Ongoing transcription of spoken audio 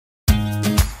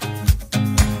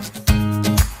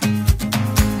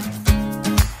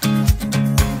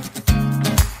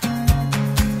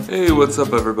Hey, what's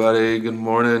up everybody? Good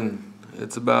morning.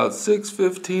 It's about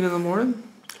 6:15 in the morning.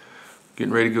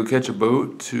 Getting ready to go catch a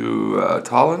boat to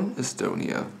Tallinn,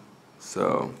 Estonia.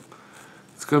 So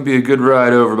it's gonna be a good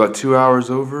ride over, about 2 hours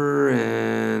over,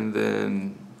 and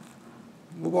then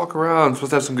we'll walk around.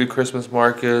 Supposed to have some good Christmas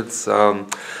markets, a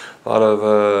lot of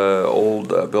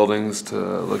old buildings to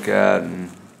look at, and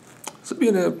this will be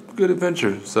a good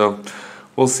adventure. So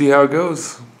we'll see how it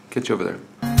goes. Catch you over there.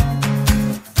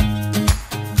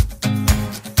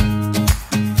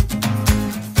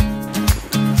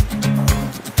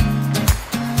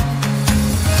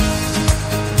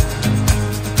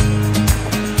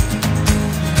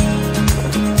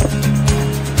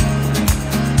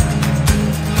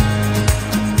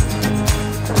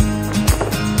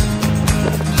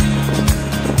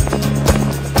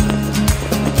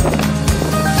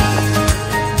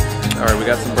 We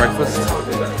got some breakfast.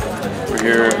 We're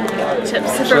here.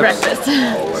 Chips for breakfast.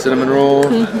 Cinnamon roll,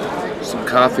 some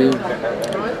coffee.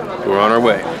 We're on our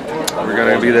way. We're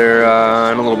gonna be there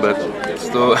in a little bit.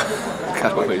 Still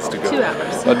got a ways to go. 2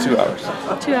 hours. About 2 hours.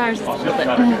 2 hours is a little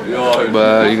bit.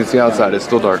 But you can see outside, it's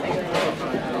still dark.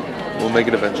 We'll make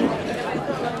it eventually.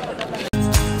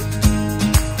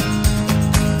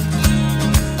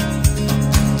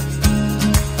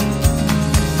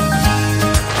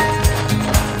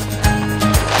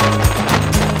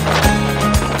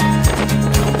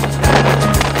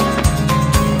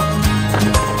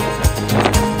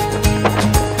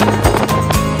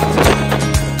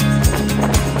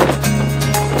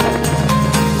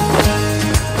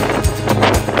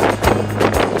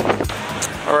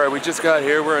 We just got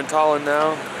here. We're in Tallinn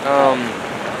now.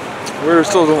 We're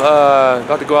still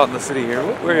about to go out in the city here.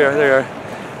 We're here. There.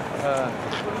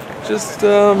 Just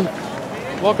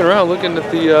walking around, looking at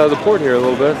the port here a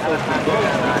little bit.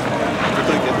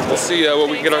 We'll see what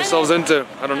we can get ourselves into.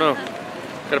 I don't know.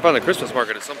 Gotta find the Christmas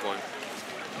market at some point.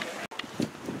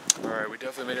 All right, we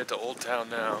definitely made it to Old Town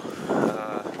now.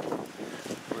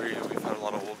 We've had a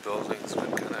lot of old buildings. We've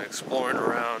been kind of exploring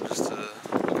around just to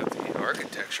look at the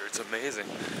architecture. It's amazing.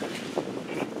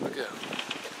 Look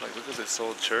at this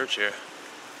old church here.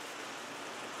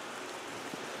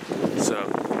 So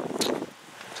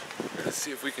we're gonna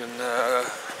see if we can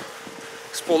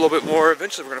explore a little bit more.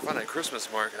 Eventually we're gonna find that Christmas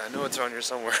market. I know it's around here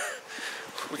somewhere.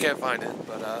 We can't find it,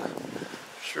 but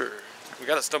sure, we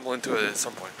gotta stumble into it at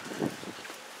some point.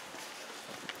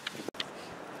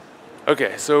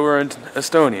 Okay, so we're in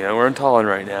Estonia, we're in Tallinn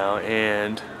right now,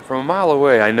 and from a mile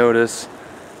away I notice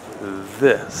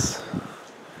this.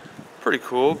 Pretty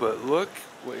cool, but look,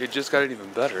 it just got it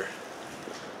even better.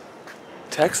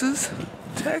 Texas?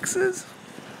 Texas?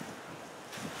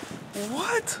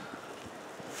 What?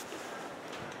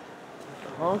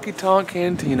 Honky Tonk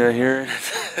Cantina here in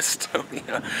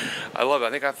Estonia. I love it.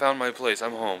 I think I found my place.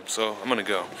 I'm home, so I'm gonna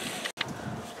go.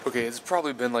 Okay, it's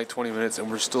probably been like 20 minutes and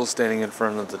we're still standing in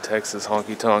front of the Texas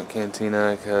Honky Tonk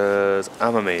Cantina because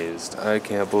I'm amazed. I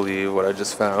can't believe what I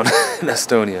just found in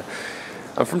Estonia.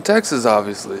 I'm from Texas,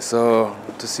 obviously, so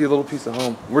to see a little piece of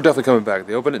home. We're definitely coming back.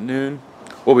 They open at noon.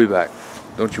 We'll be back.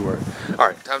 Don't you worry. All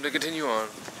right, time to continue on,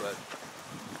 but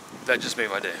that just made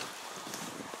my day.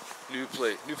 New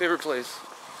favorite place.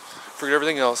 Forget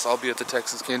everything else. I'll be at the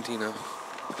Texas Cantina.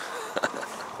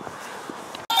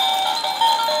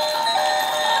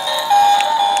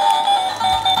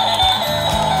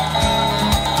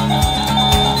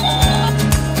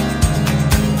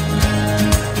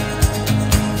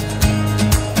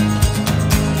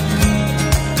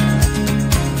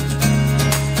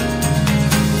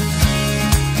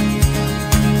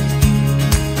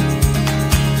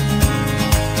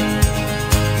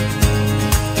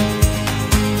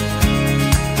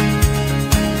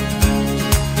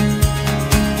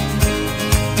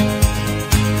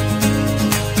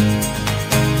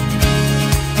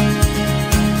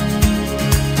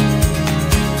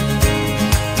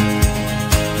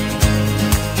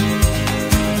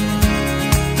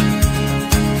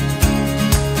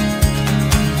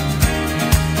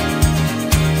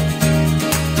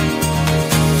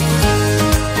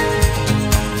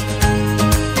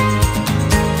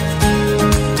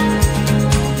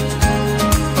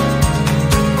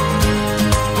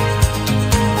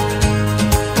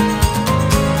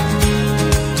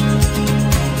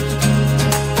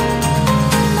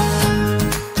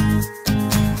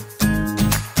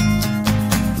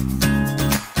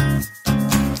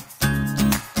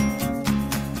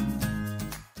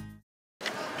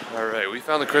 Alright, we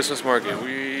found the Christmas market.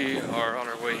 We are on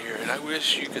our way here, and I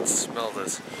wish you could smell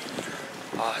this.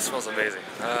 It smells amazing.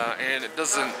 And it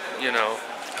doesn't,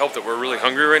 help that we're really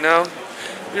hungry right now.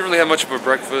 We didn't really have much of a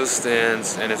breakfast, and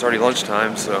it's already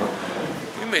lunchtime, so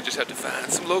we may just have to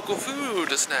find some local food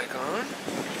to snack on.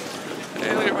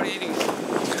 Hey, look at everybody eating.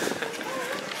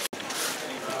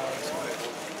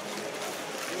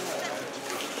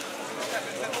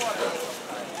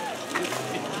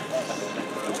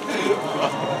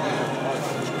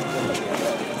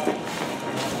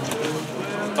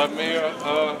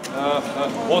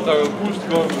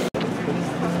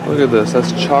 Look at this,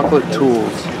 that's chocolate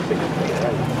tools.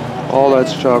 All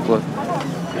that's chocolate.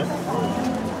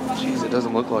 Jeez, it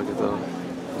doesn't look like it though.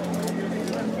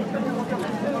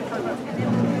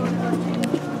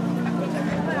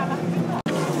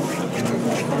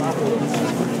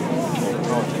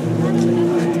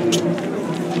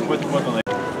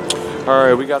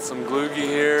 Alright, we got some gloogie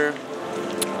here.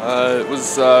 It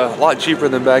was a lot cheaper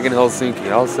than back in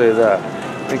Helsinki, I'll say that.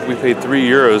 I think we paid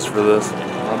 €3 for this.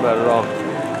 Not bad at all.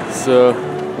 So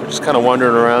we're just kind of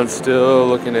wandering around still,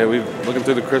 looking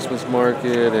through the Christmas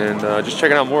market and just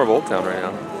checking out more of Old Town right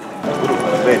now.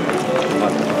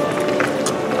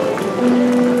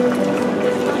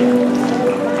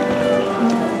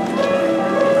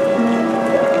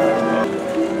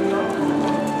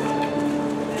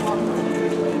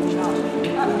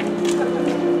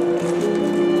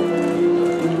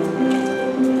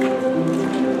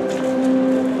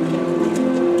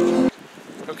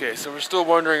 Okay, so we're still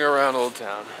wandering around Old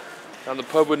Town. Found the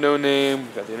pub with no name,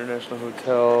 we got the International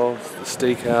Hotel, the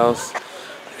steakhouse.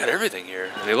 We got everything here.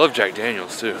 And they love Jack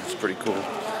Daniels too, it's pretty cool.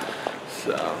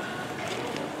 So,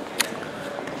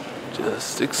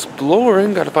 just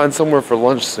exploring. Gotta find somewhere for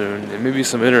lunch soon, and maybe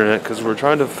some internet, because we're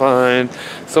trying to find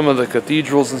some of the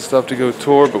cathedrals and stuff to go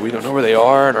tour, but we don't know where they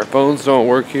are, and our phones don't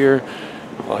work here.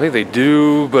 Well, I think they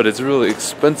do, but it's really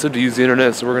expensive to use the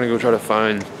internet, so we're gonna go try to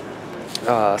find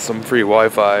some free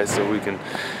Wi-Fi so we can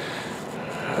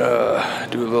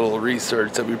do a little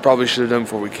research that we probably should have done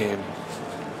before we came.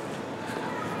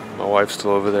 My wife's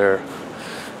still over there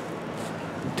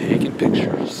taking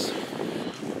pictures.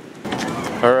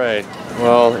 Alright,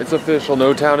 well, it's official.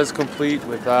 No town is complete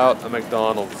without a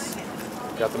McDonald's.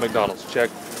 Got the McDonald's. Check.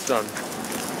 It's done.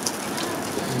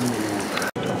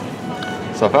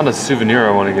 So I found a souvenir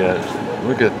I want to get.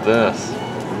 Look at this.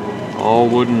 All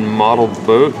wooden model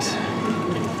boat.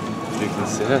 You can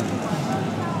see it.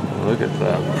 Look at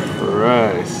that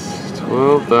price.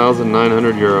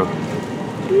 €12,900.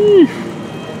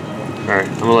 Alright,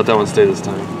 I'm gonna let that one stay this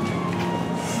time.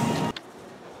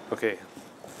 Okay,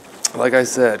 like I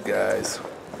said, guys,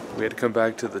 we had to come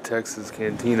back to the Texas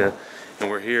Cantina, and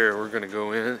we're here. We're gonna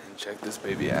go in and check this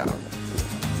baby out.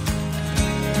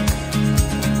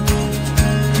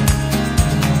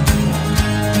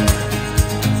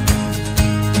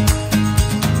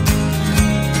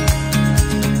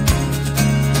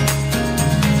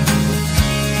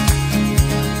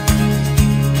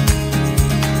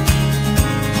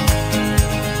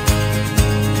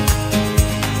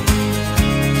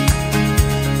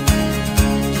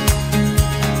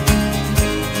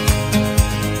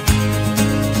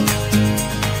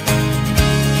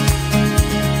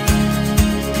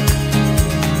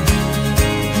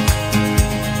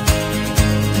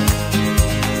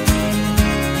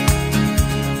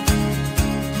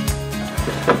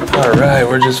 Alright,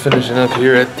 we're just finishing up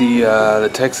here at the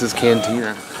Texas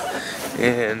Cantina,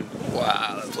 and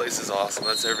wow, that place is awesome.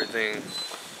 That's everything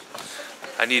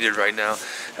I needed right now.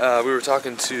 We were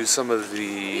talking to some of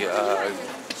the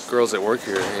girls that work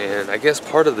here, and I guess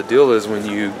part of the deal is when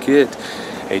you get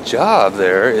a job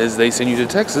there is they send you to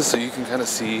Texas so you can kind of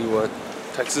see what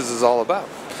Texas is all about.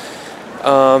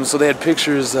 So they had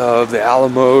pictures of the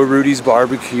Alamo, Rudy's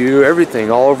Barbecue,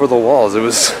 everything all over the walls. It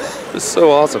was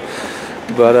so awesome.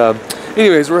 But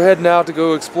anyways, we're heading out to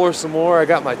go explore some more. I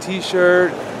got my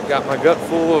t-shirt, got my gut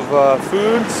full of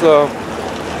food, so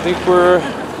I think we're...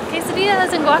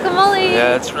 Quesadillas and guacamole.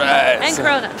 Yeah, that's right. And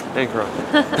Corona. And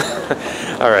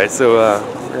Corona. Alright, so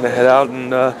we're going to head out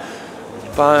and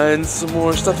find some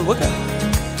more stuff to look at.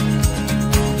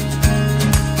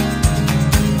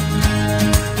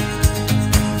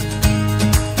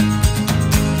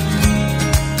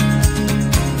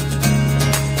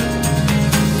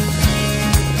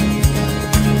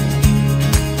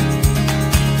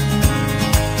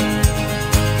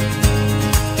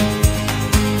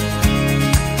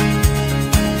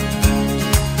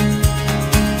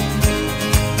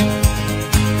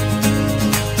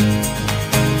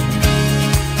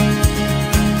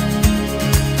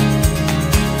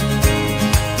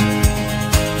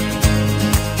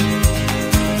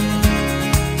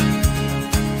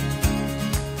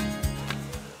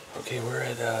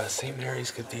 St.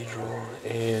 Mary's Cathedral,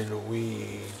 and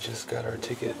we just got our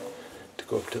ticket to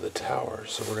go up to the tower,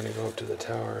 so we're going to go up to the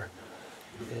tower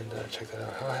and check that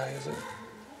out. How high is it?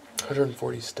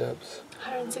 140 steps.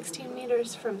 116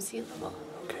 meters from sea level.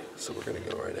 Okay, so we're gonna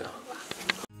go right now.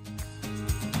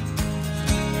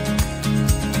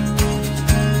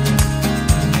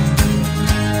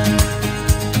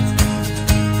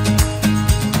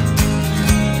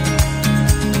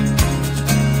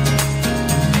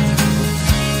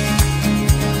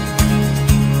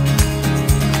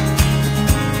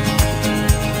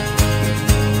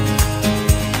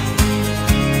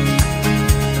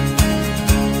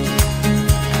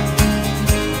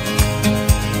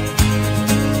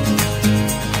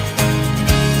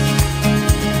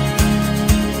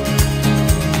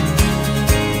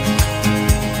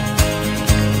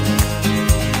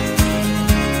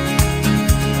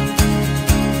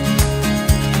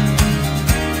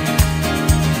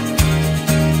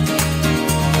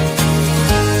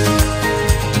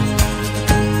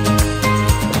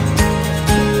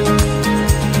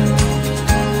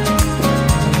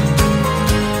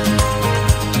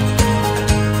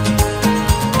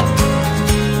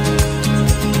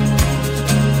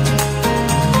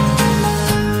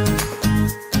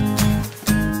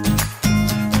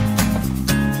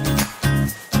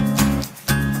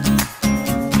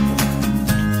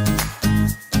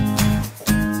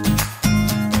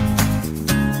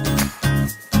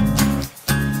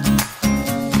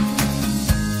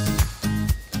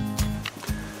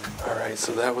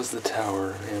 So that was the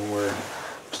tower, and we're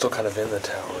still kind of in the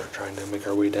tower, trying to make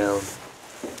our way down.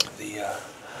 The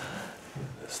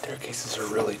staircases are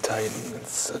really tight.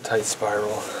 It's a tight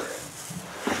spiral.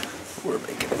 We're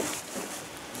making it.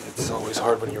 It's always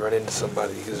hard when you run into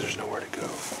somebody because there's nowhere to go.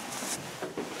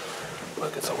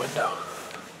 Look, it's a window.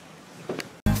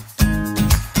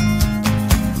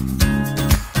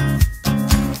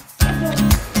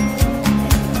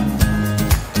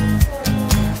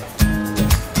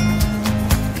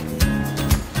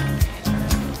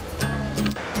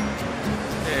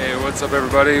 What's up,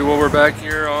 everybody? Well, we're back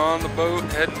here on the boat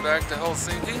heading back to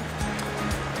Helsinki,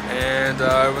 and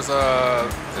it was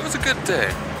a good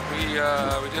day. We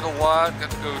did a lot, got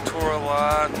to go tour a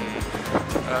lot,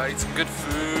 and eat some good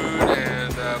food,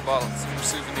 and bought some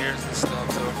souvenirs and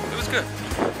stuff. So it was good.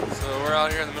 So we're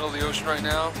out here in the middle of the ocean right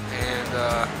now, and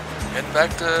heading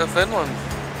back to Finland.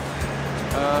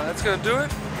 That's gonna do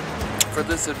it for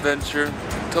this adventure.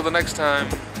 Until the next time,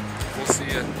 we'll see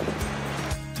you.